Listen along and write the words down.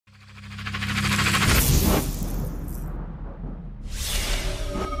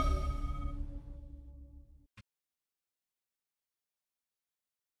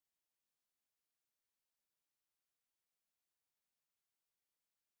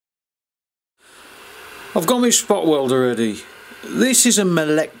I've got my spot welder ready. This is a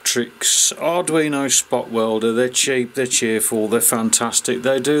Melectrix Arduino spot welder. They're cheap, they're cheerful, they're fantastic,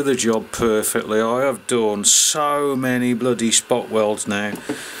 they do the job perfectly. I have done so many bloody spot welds now.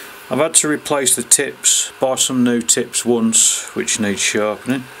 I've had to replace the tips, buy some new tips once which need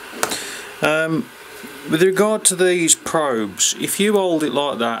sharpening. With regard to these probes, if you hold it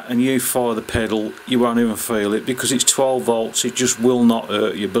like that and you fire the pedal, you won't even feel it because it's 12 volts. It just will not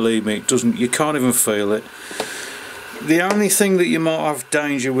hurt you, believe me. It doesn't. You can't even feel it. The only thing that you might have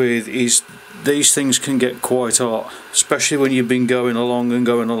danger with is these things can get quite hot, especially when you've been going along,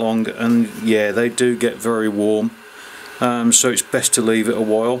 and yeah, they do get very warm. So it's best to leave it a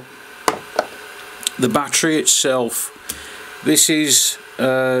while. The battery itself, this is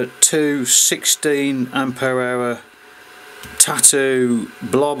two 16 ampere hour tattoo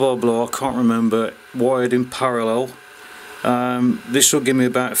blah blah blah, I can't remember, wired in parallel. This will give me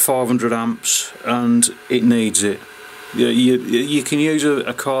about 500 amps and it needs it. You can use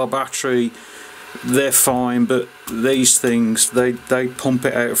a car battery, they're fine, but these things they pump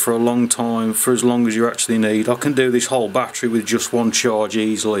it out for a long time, for as long as you actually need. I can do this whole battery with just one charge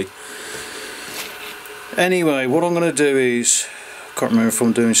easily. Anyway, what I'm going to do is, I can't remember if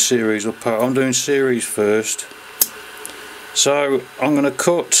I'm doing series or power. I'm doing series first. So I'm going to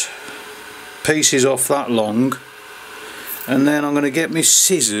cut pieces off that long, and then I'm going to get my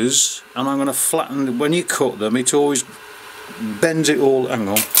scissors and I'm going to flatten. When you cut them, it always bends it all. Hang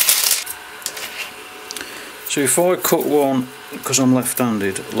on. So if I cut one, because I'm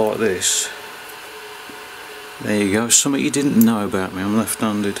left-handed, like this, there you go, something you didn't know about me, I'm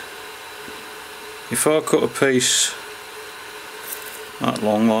left-handed. If I cut a piece that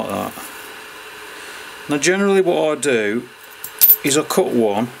long like that, now generally what I do is I cut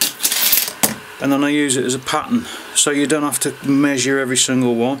one and then I use it as a pattern, so you don't have to measure every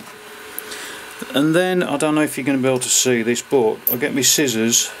single one. And then, I don't know if you're going to be able to see this, but I get my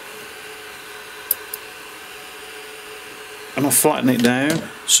scissors and I flatten it down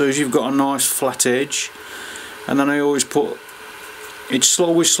so as you've got a nice flat edge. And then I always put, it's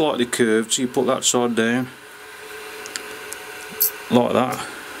always slightly curved, so you put that side down like that,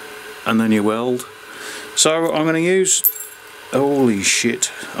 and then you weld. So I'm going to use, holy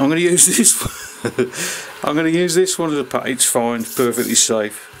shit, I'm going to use this I'm going to use this one as a pattern. It's fine, it's perfectly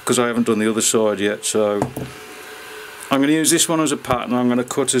safe, because I haven't done the other side yet. So I'm going to use this one as a pattern. I'm going to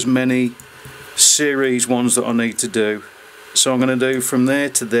cut as many series ones that I need to do. So I'm going to do from there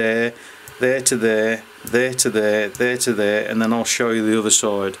to there, there to there, there to there, there to there, and then I'll show you the other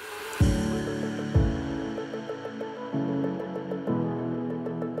side.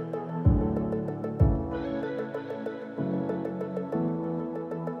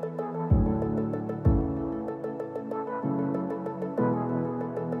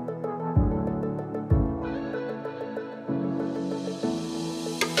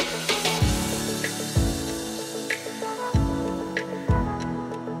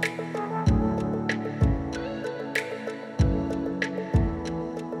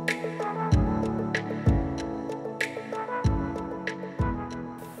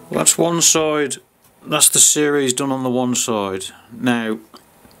 Well, that's one side, that's the series done on the one side. Now,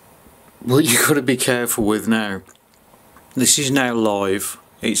 what you've got to be careful with now, this is now live,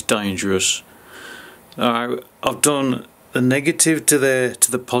 it's dangerous. I've done the negative to there, to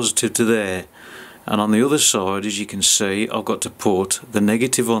the positive to there, and on the other side, as you can see, I've got to put the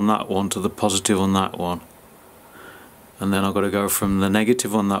negative on that one to the positive on that one. And then I've got to go from the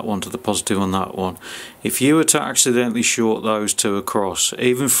negative on that one to the positive on that one. If you were to accidentally short those two across,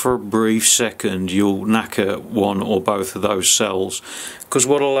 even for a brief second, you'll knacker one or both of those cells. Because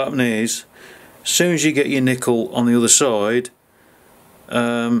what'll happen is, as soon as you get your nickel on the other side,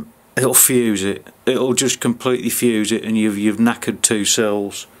 it'll fuse it. It'll just completely fuse it, and you've knackered two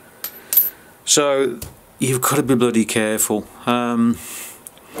cells. So you've got to be bloody careful.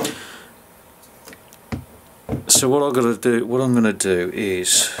 So what I'm going to do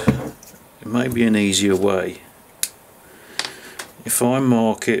is, it may be an easier way. If I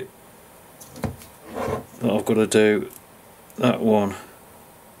mark it, that I've got to do that one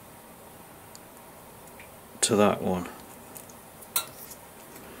to that one.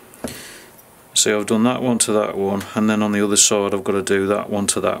 See, I've done that one to that one, and then on the other side I've got to do that one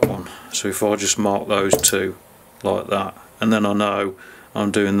to that one. So if I just mark those two like that, and then I know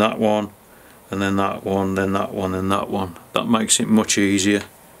I'm doing that one, and then that one, then that one, then that one. That makes it much easier.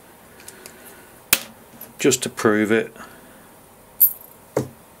 Just to prove it.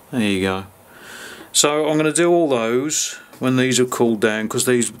 There you go. So I'm going to do all those when these are cooled down, because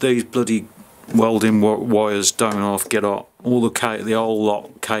these bloody welding wires don't half get hot. All the whole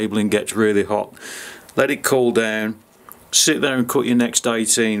lot cabling gets really hot. let it cool down, sit there and cut your next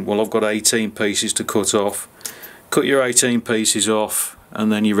 18. Well, I've got 18 pieces to cut off. Cut your 18 pieces off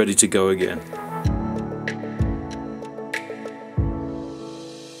and then you're ready to go again.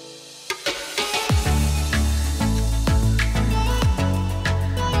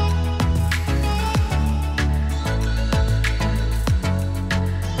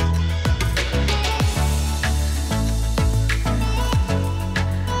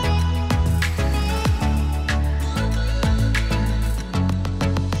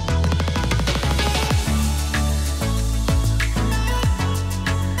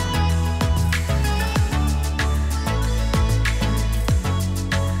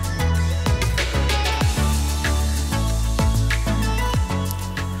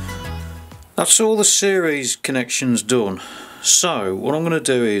 That's all the series connections done. So what I'm going to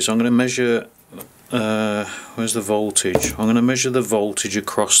do is I'm going to measure, where's the voltage? I'm going to measure the voltage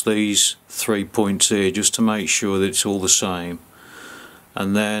across these 3 points here just to make sure that it's all the same,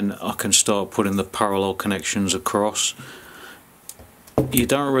 and then I can start putting the parallel connections across. You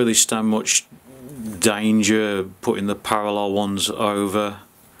don't really stand much danger putting the parallel ones over.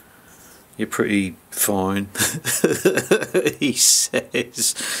 You're pretty fine. He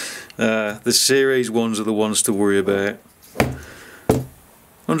says. The series ones are the ones to worry about.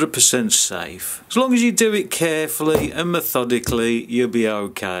 100% safe. As long as you do it carefully and methodically, you'll be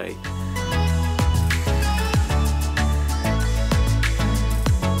okay.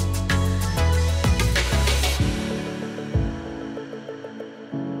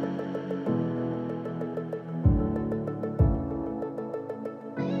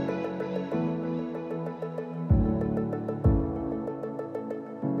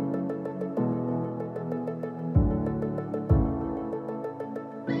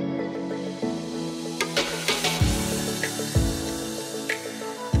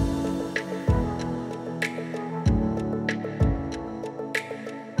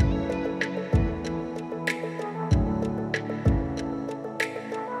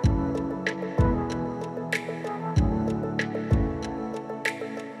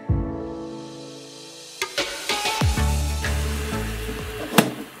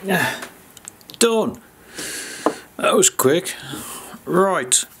 Done. That was quick.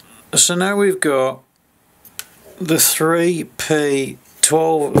 Right, so now we've got the 3P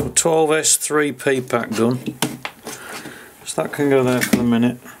 12S 3P pack done. So that can go there for the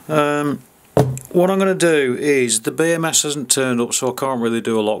minute. What I'm going to do is, the BMS hasn't turned up, so I can't really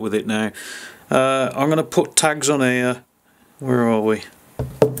do a lot with it now. I'm going to put tags on here. Where are we?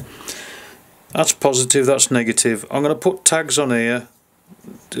 That's positive, that's negative. I'm going to put tags on here.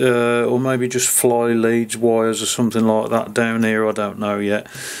 Or maybe just fly leads, wires or something like that down here, I don't know yet.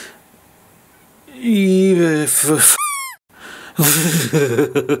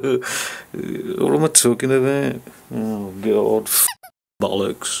 What am I talking about? Oh god,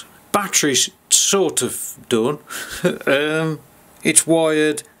 bollocks. Battery's sort of done. It's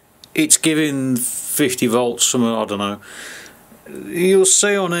wired, it's giving 50 volts, something, I don't know. You'll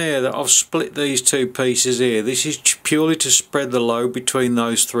see on here that I've split these two pieces here. This is purely to spread the load between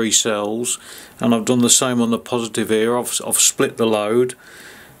those three cells, and I've done the same on the positive here. I've split the load.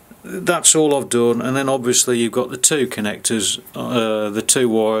 That's all I've done, and then obviously you've got the two connectors, the two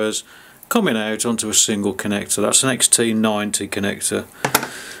wires coming out onto a single connector. That's an XT90 connector,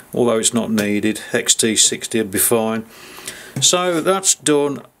 although it's not needed. XT60 would be fine. So that's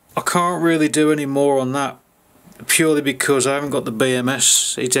done. I can't really do any more on that, purely because I haven't got the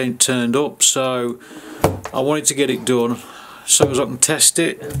BMS, it ain't turned up, so I wanted to get it done so as I can test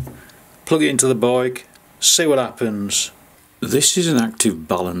it, plug it into the bike, see what happens. This is an active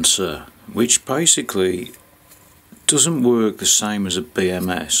balancer, which basically doesn't work the same as a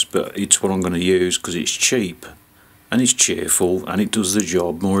BMS, but it's what I'm going to use because it's cheap and it's cheerful and it does the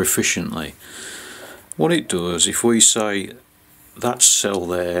job more efficiently. What it does, if we say that cell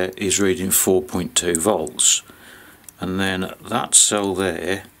there is reading 4.2 volts, and then that cell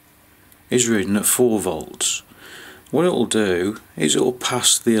there is reading at 4 volts. What it'll do is it'll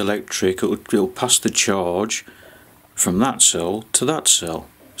pass the electric, it'll pass the charge from that cell to that cell.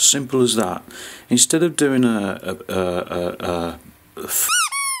 Simple as that. Instead of doing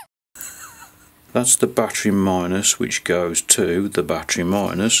that's the battery minus, which goes to the battery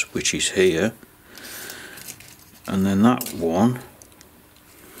minus, which is here, and then that one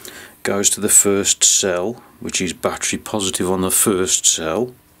goes to the first cell, which is battery positive on the first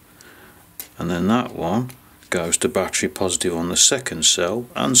cell, and then that one goes to battery positive on the second cell,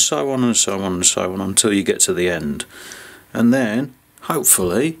 and so on and so on and so on until you get to the end, and then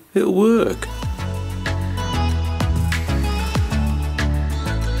hopefully it'll work.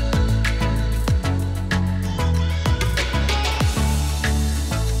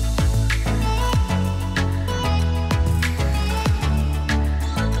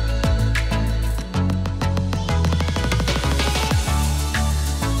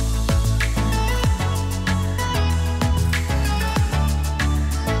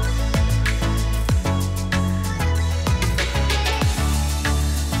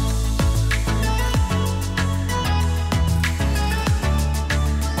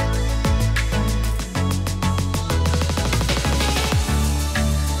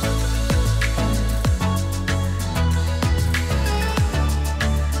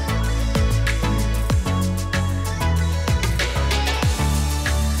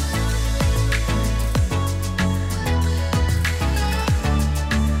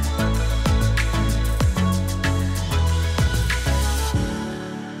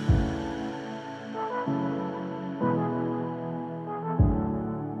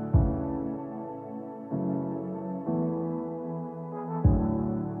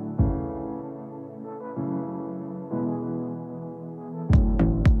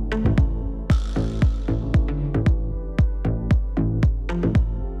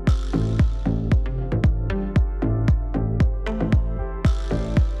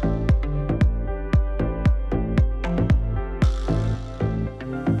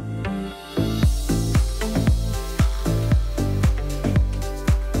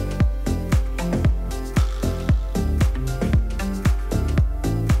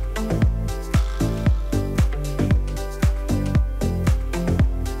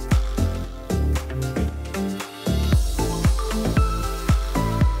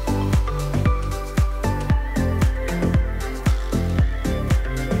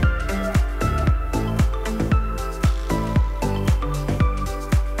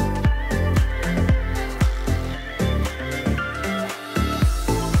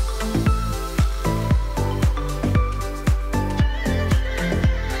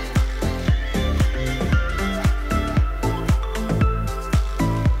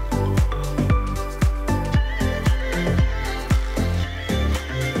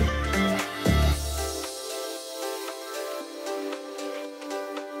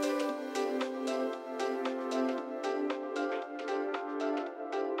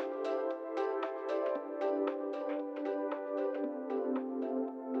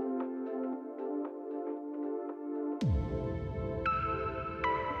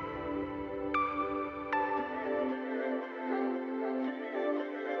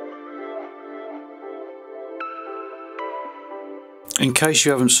 in case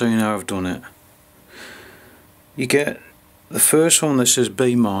you haven't seen how I've done it, you get the first one that says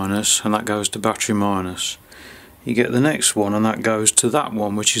B minus, and that goes to battery minus. You get the next one, and that goes to that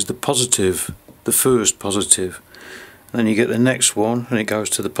one, which is the positive, the first positive. And then you get the next one, and it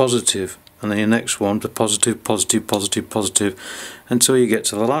goes to the positive, and then your next one to positive, positive, positive, positive, until you get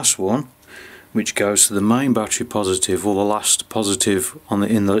to the last one, which goes to the main battery positive, or the last positive on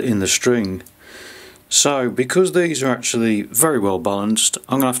in the string. So because these are actually very well balanced,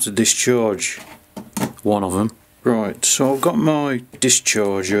 I'm going to have to discharge one of them. Right, so I've got my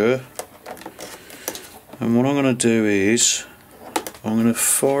discharger, and what I'm going to do is I'm going to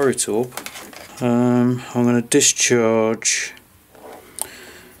fire it up. I'm going to discharge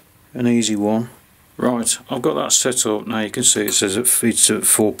an easy one. Right, I've got that set up. Now you can see it says it's at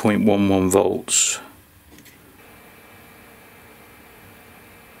 4.11 volts.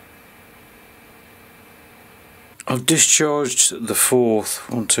 I've discharged the fourth,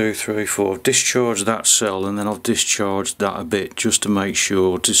 1, 2, 3, 4. I've discharged that cell, and then I've discharged that a bit just to make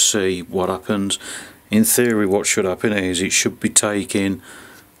sure, to see what happens. In theory, what should happen is it should be taking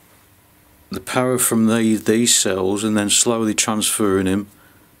the power from these cells and then slowly transferring them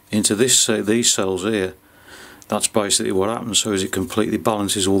into these cells here. That's basically what happens, so as it completely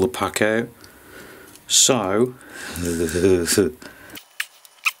balances all the pack out. So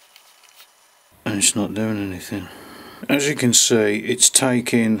and it's not doing anything. As you can see, it's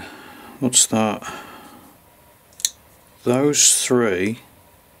taking, what's that, those three,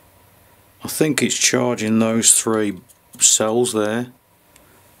 I think it's charging those 3 cells there.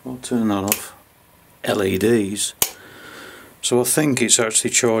 I'll turn that off. LEDs. So I think it's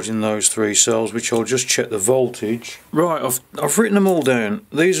actually charging those 3 cells, which I'll just check the voltage. Right, I've written them all down.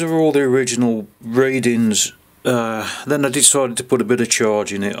 These are all the original readings. Then I decided to put a bit of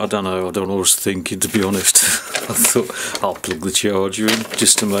charge in it. I don't know what I was thinking, to be honest. I thought I'll plug the charger in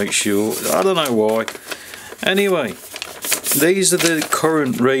just to make sure. I don't know why. Anyway, these are the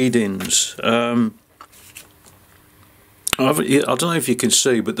current readings. I don't know if you can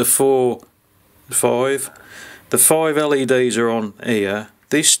see, but the 5 LEDs are on here.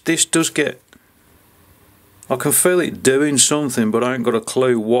 This does get, I can feel it doing something, but I ain't got a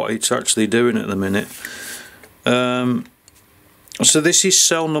clue what it's actually doing at the minute. So this is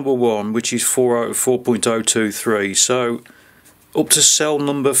cell number 1, which is 4.023. So up to cell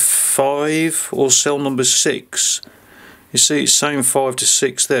number 5 or cell number 6, you see it's saying 5 to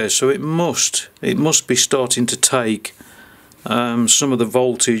 6 there. So it must be starting to take some of the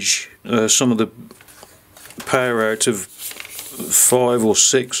voltage, some of the power out of 5 or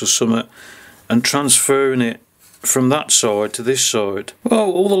 6 or something, and transferring it from that side to this side. Well,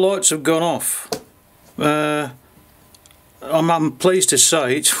 all the lights have gone off. I'm pleased to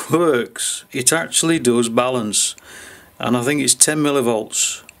say it works. It actually does balance, and I think it's 10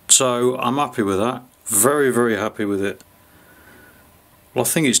 millivolts. So I'm happy with that. Very, very happy with it. Well, I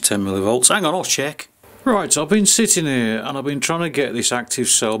think it's 10 millivolts. Hang on, I'll check. Right, I've been sitting here and I've been trying to get this active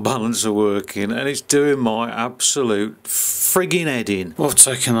cell balancer working, and it's doing my absolute frigging head in. Well, I've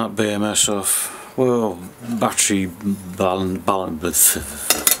taken that BMS off. Well, battery balance.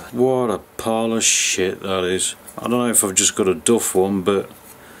 What a pile of shit that is. I don't know if I've just got a duff one, but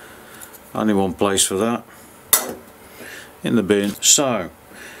only one place for that. In the bin. So,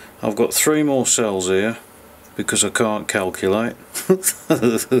 I've got 3 more cells here because I can't calculate.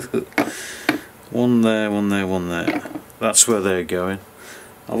 One there, one there, one there. That's where they're going.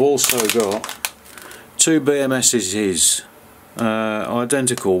 I've also got 2 BMS's,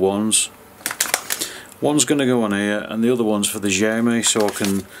 identical ones. One's going to go on here, and the other one's for the Xiaomi, so I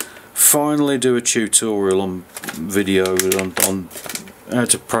can finally do a tutorial on video on how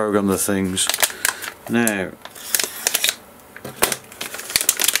to program the things. Now,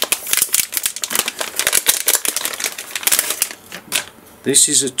 this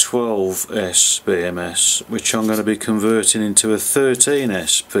is a 12S BMS, which I'm going to be converting into a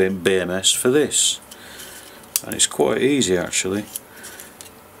 13S BMS for this. And it's quite easy actually.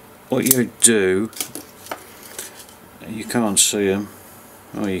 What you do, you can't see them,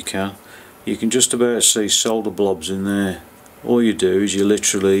 oh you can just about see solder blobs in there. All you do is you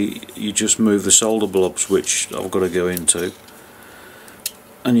just move the solder blobs, which I've got to go into,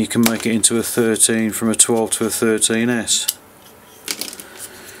 and you can make it into a 13 from a 12 to a 13S.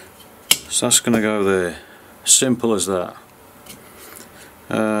 So that's going to go there. Simple as that.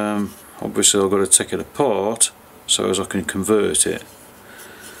 Obviously I've got to take it apart so as I can convert it,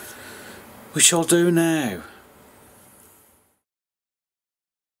 which I'll do now.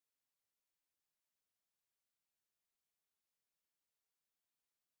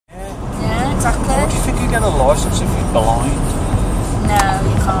 Yeah, exactly. How do you think you get a licence if you're blind?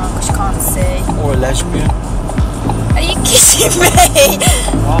 Or a lesbian. Are you kidding me?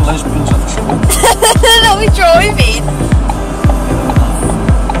 Oh, lesbians have trouble. They're not driving.